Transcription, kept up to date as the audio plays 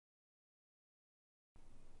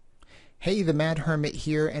Hey, the Mad Hermit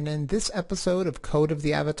here, and in this episode of Code of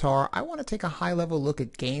the Avatar, I want to take a high-level look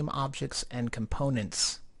at game objects and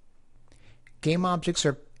components. Game objects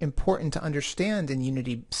are important to understand in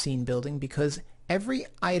Unity scene building because every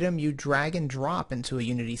item you drag and drop into a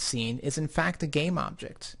Unity scene is in fact a game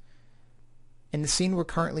object. In the scene we're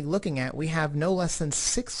currently looking at, we have no less than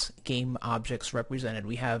 6 game objects represented.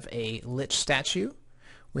 We have a lich statue,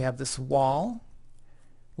 we have this wall,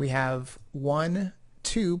 we have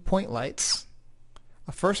 2 point lights,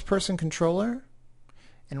 a first-person controller,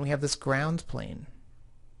 and we have this ground plane.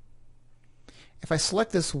 If I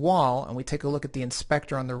select this wall and we take a look at the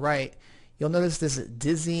inspector on the right, you'll notice this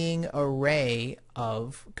dizzying array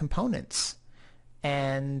of components.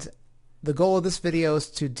 And the goal of this video is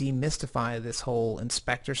to demystify this whole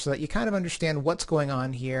inspector so that you kind of understand what's going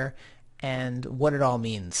on here and what it all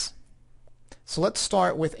means. So let's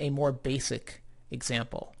start with a more basic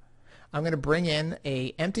example. I'm going to bring in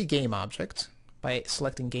an empty game object by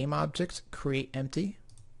selecting Game Object, Create Empty,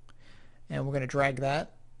 and we're going to drag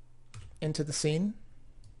that into the scene.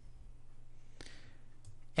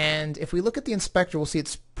 And if we look at the inspector, we'll see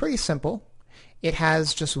it's pretty simple. It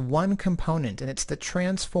has just one component, and it's the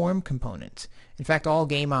transform component. In fact, all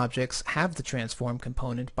game objects have the transform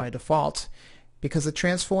component by default because the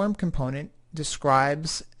transform component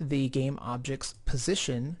describes the game object's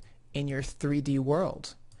position in your 3D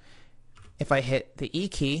world. If I hit the E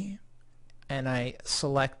key and I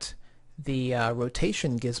select the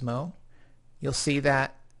rotation gizmo, you'll see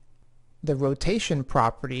that the rotation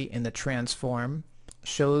property in the transform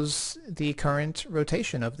shows the current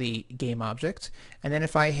rotation of the game object. And then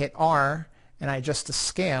if I hit R and I adjust the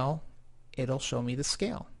scale, it'll show me the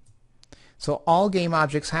scale. So all game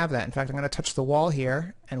objects have that. In fact, I'm going to touch the wall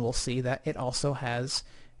here and we'll see that it also has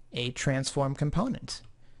a transform component.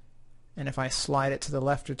 And if I slide it to the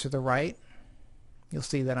left or to the right, you'll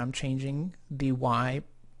see that I'm changing the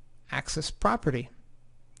y-axis property.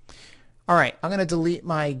 Alright, I'm going to delete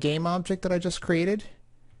my game object that I just created.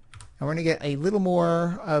 And we're going to get a little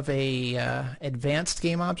more of a advanced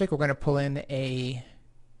game object. We're going to pull in a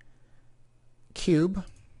cube,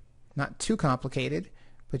 not too complicated,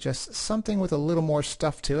 but just something with a little more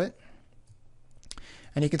stuff to it.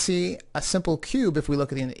 And you can see a simple cube, if we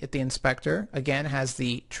look at the inspector, again has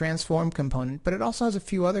the transform component, but it also has a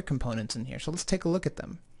few other components in here. So let's take a look at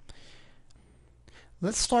them.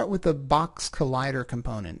 Let's start with the box collider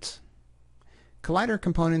component. Collider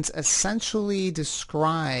components essentially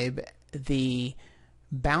describe the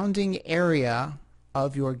bounding area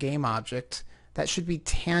of your game object that should be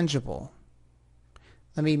tangible.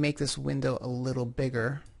 Let me make this window a little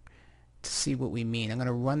bigger to see what we mean. I'm going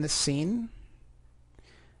to run the scene.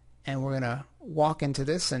 And we're going to walk into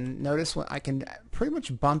this and notice what I can pretty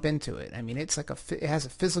much bump into it. I mean, it's like it has a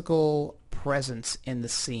physical presence in the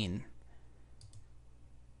scene.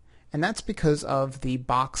 And that's because of the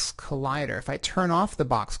box collider. If I turn off the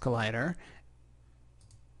box collider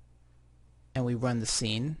and we run the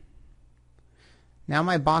scene, now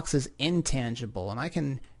my box is intangible and I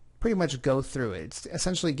can pretty much go through it. It's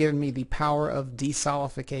essentially giving me the power of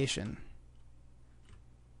desolidification.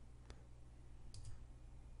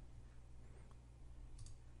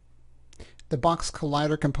 The box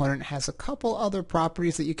collider component has a couple other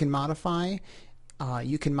properties that you can modify.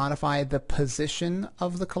 You can modify the position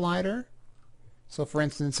of the collider. So for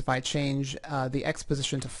instance, if I change the X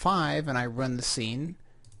position to 5 and I run the scene,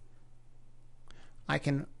 I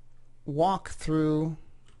can walk through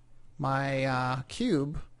my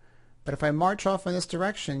cube, but if I march off in this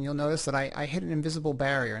direction, you'll notice that I hit an invisible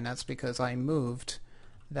barrier, and that's because I moved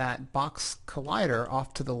that box collider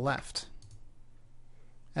off to the left,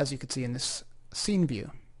 as you can see in this scene view.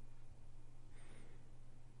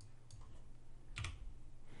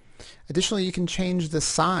 Additionally, you can change the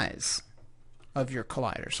size of your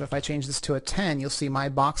collider. So if I change this to a 10, you'll see my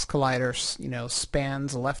box collider,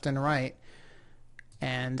 spans left and right,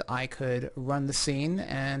 and I could run the scene,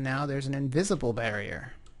 and now there's an invisible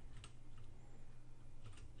barrier.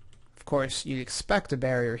 Of course, you'd expect a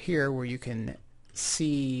barrier here where you can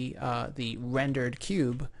see the rendered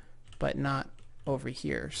cube, but not over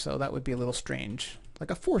here, so that would be a little strange, like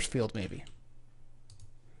a force field maybe.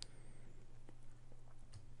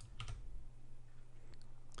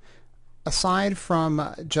 Aside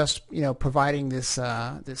from just providing this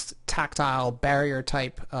this tactile barrier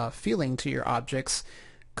type feeling to your objects,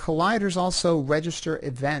 colliders also register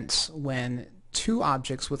events when two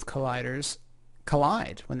objects with colliders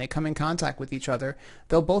collide. When they come in contact with each other,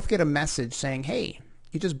 they'll both get a message saying, "Hey,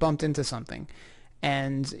 you just bumped into something."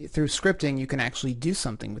 And through scripting, you can actually do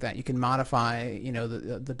something with that. You can modify,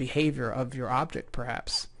 the behavior of your object,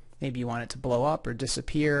 perhaps. Maybe you want it to blow up or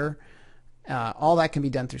disappear. all that can be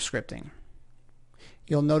done through scripting.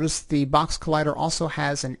 You'll notice the box collider also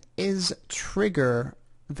has an isTrigger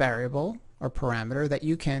variable or parameter that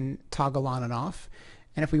you can toggle on and off.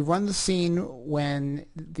 And if we run the scene when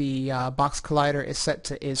the box collider is set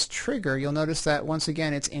to isTrigger, you'll notice that once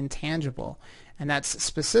again it's intangible. And that's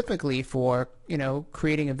specifically for,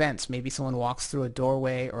 creating events. Maybe someone walks through a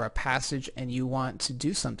doorway or a passage and you want to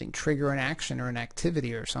do something, trigger an action or an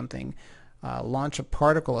activity or something, launch a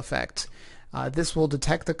particle effect. This will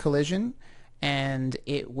detect the collision and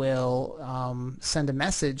it will send a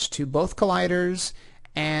message to both colliders,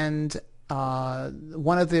 and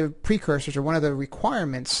one of the precursors or one of the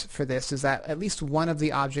requirements for this is that at least one of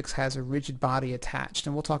the objects has a rigid body attached,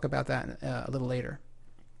 and we'll talk about that a little later.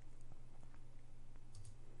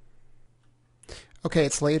 Okay,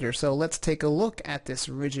 it's later, so let's take a look at this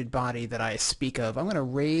rigid body that I speak of. I'm going to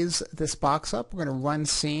raise this box up, we're going to run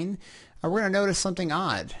scene, we're going to notice something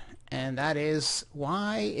odd, and that is,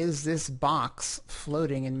 why is this box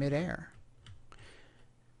floating in midair?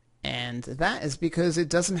 And that is because it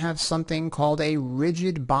doesn't have something called a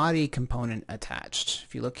rigid body component attached.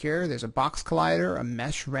 If you look here, there's a box collider, a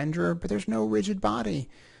mesh renderer, but there's no rigid body.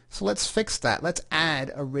 So let's fix that. Let's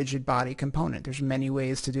add a rigid body component. There's many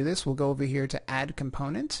ways to do this. We'll go over here to Add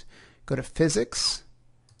Component, go to Physics,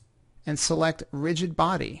 and select Rigid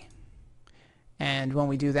Body. And when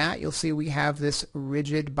we do that, you'll see we have this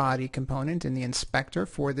rigid body component in the inspector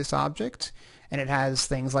for this object. And it has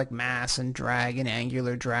things like mass and drag and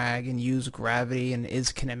angular drag and use gravity and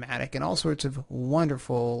is kinematic and all sorts of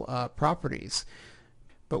wonderful properties.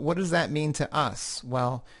 But what does that mean to us?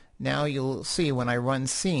 Well, now you'll see when I run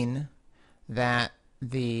scene that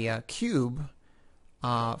the cube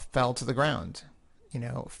fell to the ground.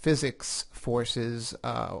 Physics forces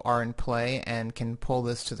are in play and can pull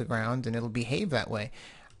this to the ground, and it'll behave that way.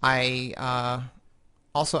 I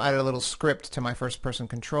also added a little script to my first-person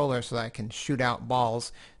controller so that I can shoot out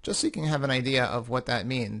balls, just so you can have an idea of what that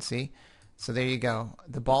means. See? So there you go.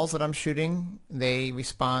 The balls that I'm shooting, they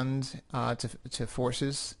respond to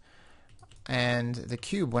forces, and the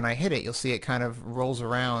cube, when I hit it, you'll see it kind of rolls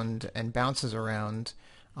around and bounces around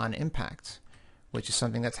on impact, which is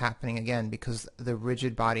something that's happening again because the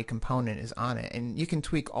rigid body component is on it. And you can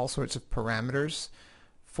tweak all sorts of parameters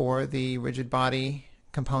for the rigid body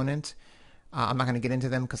component. I'm not going to get into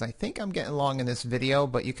them because I think I'm getting long in this video,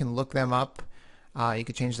 but you can look them up. You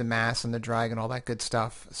can change the mass and the drag and all that good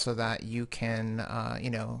stuff so that you can,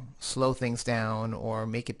 slow things down or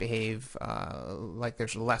make it behave like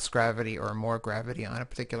there's less gravity or more gravity on a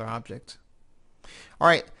particular object. All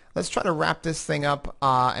right, let's try to wrap this thing up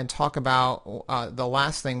and talk about the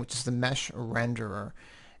last thing, which is the MeshRenderer.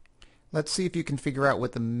 Let's see if you can figure out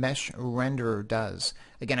what the MeshRenderer does.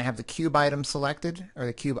 Again, I have the cube item selected, or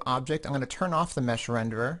the cube object. I'm going to turn off the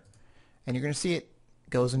MeshRenderer, and you're going to see it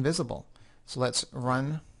goes invisible. So let's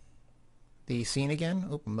run the scene again.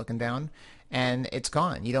 Oop, I'm looking down, and it's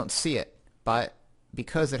gone. You don't see it, but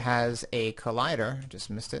because it has a collider, just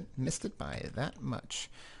missed it by that much.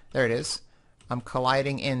 There it is. I'm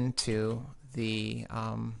colliding into the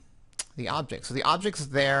object. So the object's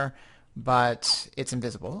there, but it's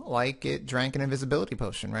invisible, like it drank an invisibility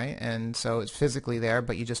potion, right? And so it's physically there,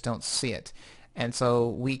 but you just don't see it. And so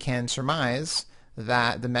we can surmise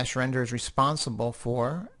that the MeshRenderer is responsible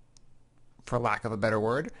for lack of a better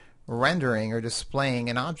word, rendering or displaying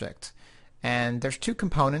an object. And there's two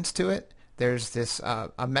components to it. There's this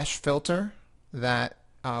a MeshFilter that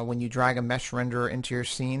when you drag a MeshRenderer into your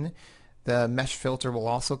scene, the MeshFilter will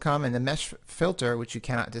also come, and the MeshFilter, which you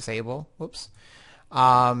cannot disable, whoops,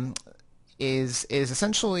 is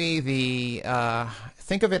essentially the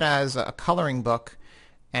think of it as a coloring book,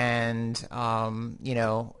 and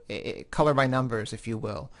color by numbers, if you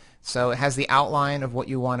will. So it has the outline of what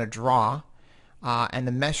you want to draw, and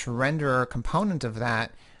the MeshRenderer component of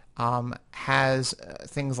that has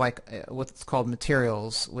things like what's called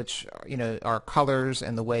materials, which are colors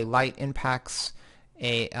and the way light impacts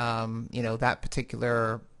that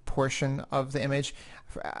particular portion of the image.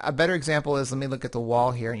 A better example is, let me look at the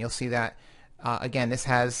wall here, and you'll see that again, this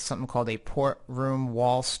has something called a port room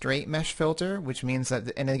wall straight mesh filter, which means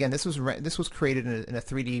that, and again, this was created in a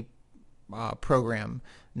 3D program,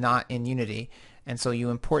 not in Unity. And so you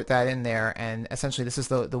import that in there, and essentially this is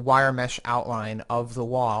the wire mesh outline of the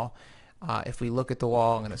wall. If we look at the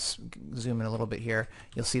wall, I'm going to zoom in a little bit here,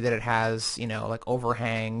 you'll see that it has, like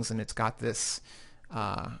overhangs, and it's got this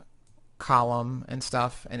column and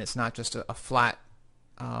stuff, and it's not just a flat,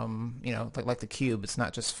 like the cube, it's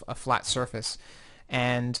not just a flat surface.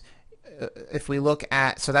 And if we look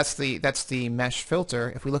at, so that's the mesh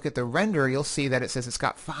filter. If we look at the render, you'll see that it says it's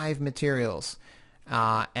got 5 materials.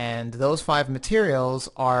 And those 5 materials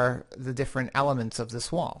are the different elements of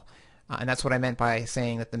this wall. And that's what I meant by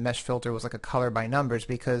saying that the mesh filter was like a color by numbers,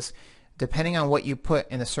 because depending on what you put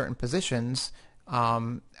in the certain positions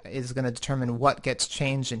is going to determine what gets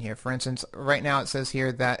changed in here. For instance, right now it says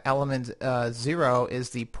here that element 0 is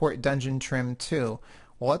the port dungeon trim 2.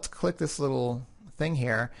 Well, let's click this little thing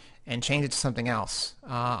here and change it to something else.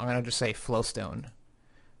 I'm going to just say flowstone.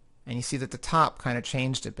 And you see that the top kind of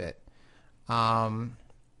changed a bit.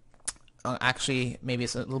 Actually, maybe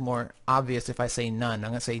it's a little more obvious if I say none.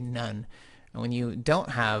 I'm going to say none. And when you don't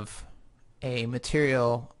have a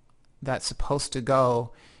material that's supposed to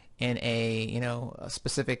go in a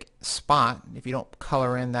specific spot, if you don't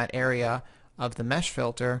color in that area of the mesh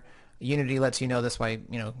filter, Unity lets you know this by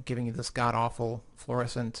giving you this god-awful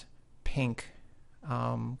fluorescent pink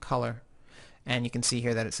color. And you can see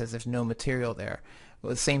here that it says there's no material there. Well,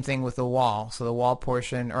 the same thing with the wall. So the wall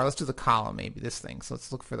portion, or let's do the column, maybe this thing. So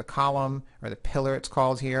let's look for the column, or the pillar it's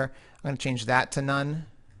called here. I'm going to change that to none.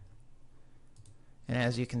 And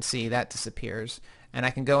as you can see, that disappears. And I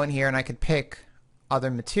can go in here and I can pick other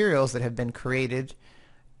materials that have been created.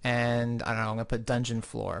 And I don't know, I'm going to put dungeon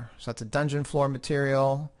floor. So that's a dungeon floor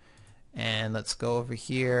material. And let's go over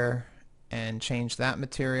here and change that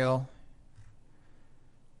material.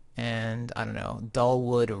 And I don't know, dull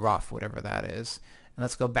wood rough, whatever that is. And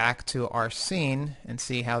let's go back to our scene and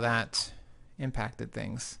see how that impacted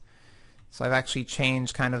things. So I've actually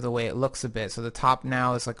changed kind of the way it looks a bit. So the top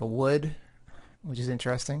now is like a wood, which is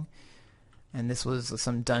interesting. And this was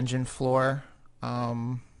some dungeon floor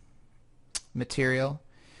material.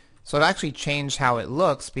 So I've actually changed how it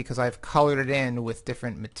looks because I've colored it in with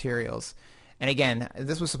different materials. And again,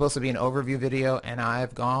 this was supposed to be an overview video, and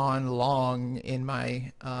I've gone long in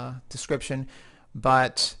my description,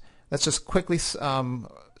 but let's just quickly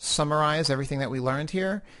summarize everything that we learned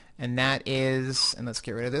here. And that is, and let's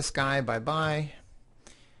get rid of this guy, bye-bye.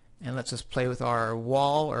 And let's just play with our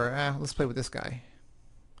wall, or let's play with this guy.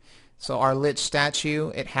 So our lich statue,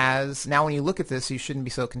 it has, now when you look at this, you shouldn't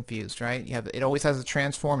be so confused, right? It always has a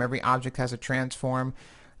transform, every object has a transform.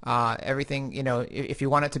 Everything, if you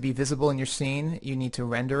want it to be visible in your scene, you need to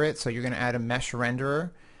render it. So you're going to add a MeshRenderer.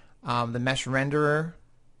 The MeshRenderer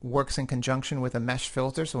works in conjunction with a mesh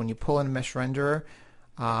filter. So when you pull in a MeshRenderer,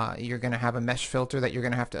 you're going to have a mesh filter that you're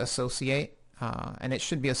going to have to associate. And it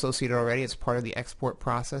should be associated already. It's part of the export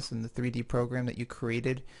process in the 3D program that you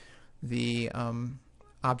created the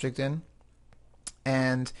object in.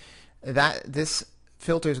 And this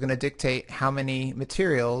filter is going to dictate how many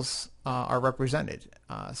materials are represented.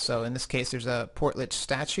 So in this case, there's a port lich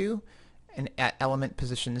statue, and at element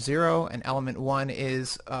position 0, and element 1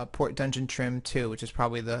 is port dungeon trim 2, which is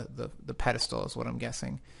probably the pedestal is what I'm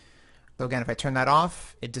guessing. So again, if I turn that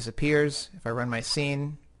off, it disappears. If I run my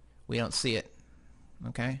scene, we don't see it.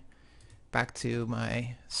 Okay, back to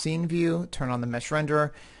my scene view, turn on the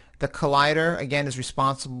MeshRenderer. The collider, again, is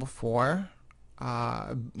responsible for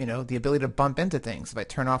the ability to bump into things. If I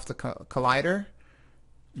turn off the collider,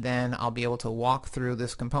 then I'll be able to walk through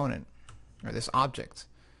this component or this object.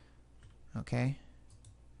 Okay,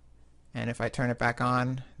 and if I turn it back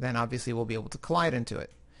on, then obviously we'll be able to collide into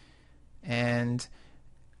it. And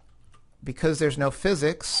because there's no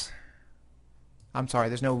physics,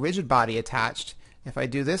 there's no rigid body attached, if I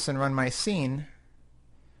do this and run my scene,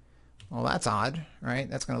 well, that's odd, right?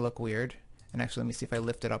 That's going to look weird. And actually, let me see if I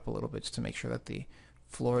lift it up a little bit just to make sure that the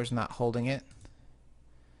floor is not holding it.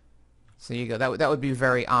 So you go. That would be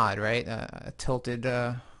very odd, right? A tilted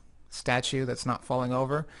statue that's not falling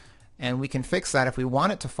over. And we can fix that if we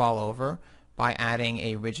want it to fall over by adding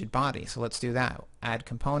a rigid body. So let's do that. Add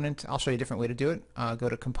component. I'll show you a different way to do it. Go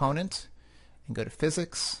to component and go to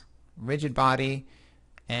physics, rigid body,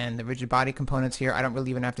 and the rigid body components here. I don't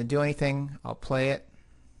really even have to do anything. I'll play it.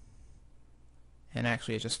 And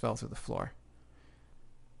actually, it just fell through the floor.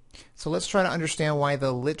 So let's try to understand why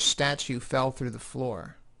the lich statue fell through the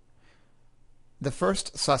floor. The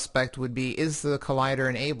first suspect would be, is the collider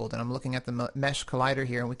enabled? And I'm looking at the mesh collider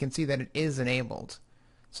here, and we can see that it is enabled.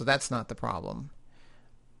 So that's not the problem.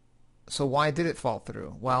 So why did it fall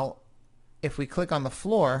through? Well, if we click on the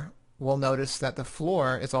floor, we'll notice that the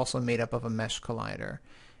floor is also made up of a mesh collider.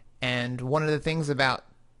 And one of the things about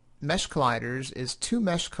mesh colliders is 2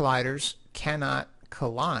 mesh colliders cannot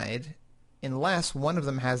collide unless one of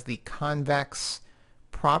them has the convex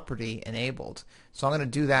property enabled. So I'm going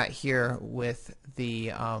to do that here with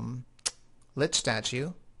the lich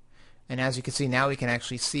statue. And as you can see, now we can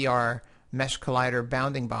actually see our mesh collider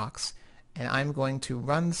bounding box. And I'm going to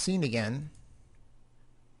run the scene again.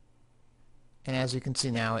 And as you can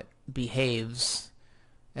see now, it behaves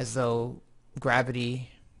as though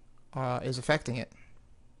gravity is affecting it.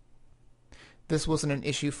 This wasn't an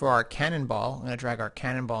issue for our cannonball. I'm going to drag our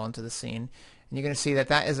cannonball into the scene, and you're going to see that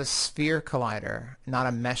that is a sphere collider, not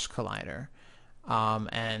a mesh collider.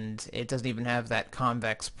 And it doesn't even have that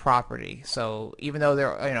convex property. So even though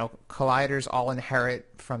they're, colliders all inherit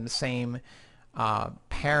from the same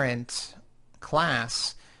parent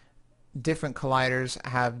class, different colliders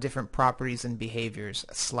have different properties and behaviors,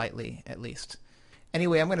 slightly at least.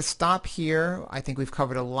 Anyway, I'm going to stop here. I think we've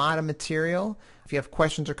covered a lot of material. If you have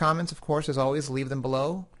questions or comments, of course, as always, leave them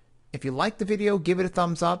below. If you liked the video, give it a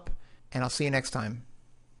thumbs up, and I'll see you next time.